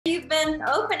been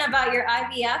open about your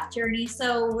IVF journey.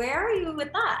 So where are you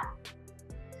with that?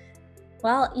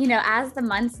 Well, as the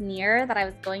months near that I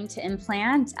was going to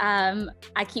implant,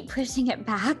 I keep pushing it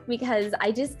back because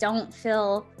I just don't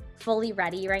feel fully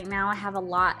ready right now. I have a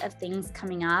lot of things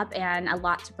coming up and a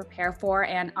lot to prepare for,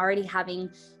 and already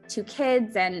having 2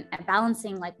 kids and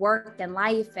balancing like work and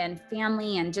life and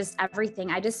family and just everything.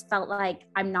 I just felt like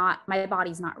my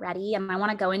body's not ready. And I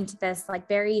want to go into this like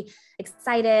very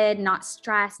excited, not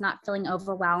stressed, not feeling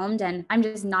overwhelmed. And I'm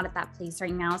just not at that place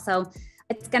right now. So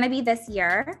it's going to be this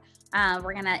year.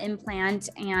 We're going to implant,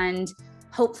 and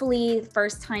hopefully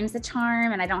first time's the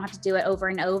charm and I don't have to do it over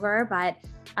and over. But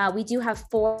we do have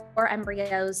 4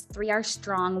 embryos, 3 are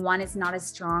strong, 1 is not as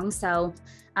strong. So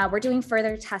we're doing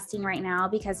further testing right now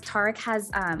because Tarek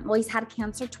has, he's had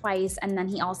cancer twice, and then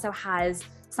he also has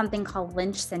something called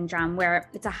Lynch syndrome, where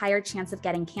it's a higher chance of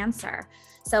getting cancer.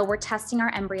 So we're testing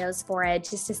our embryos for it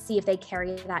just to see if they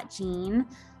carry that gene.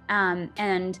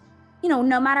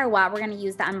 No matter what, we're going to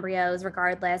use the embryos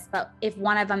regardless. But if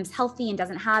one of them's healthy and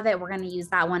doesn't have it, we're going to use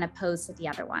that one opposed to the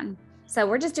other one. So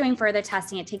we're just doing further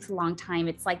testing. It takes a long time.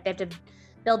 It's like they have to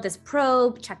build this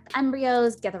probe, check the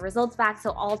embryos, get the results back.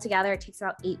 So altogether, it takes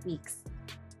about 8 weeks.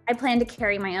 I plan to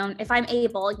carry my own if I'm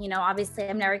able. Obviously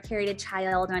I've never carried a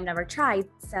child and I've never tried.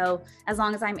 So as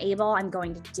long as I'm able, I'm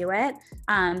going to do it.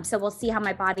 So we'll see how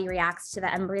my body reacts to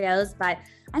the embryos, but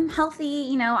I'm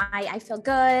healthy. I feel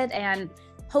good, and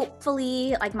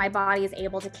hopefully like my body is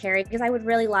able to carry, because I would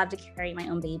really love to carry my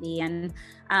own baby. And,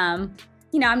 I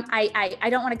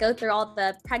don't want to go through all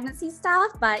the pregnancy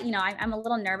stuff, but I'm a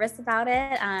little nervous about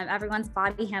it. Everyone's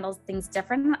body handles things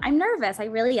different. I'm nervous. I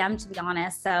really am, to be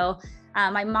honest. So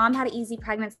my mom had an easy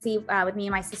pregnancy with me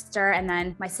and my sister, and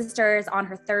then my sister is on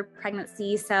her 3rd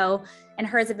pregnancy. And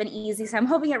hers have been easy. So I'm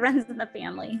hoping it runs in the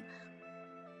family.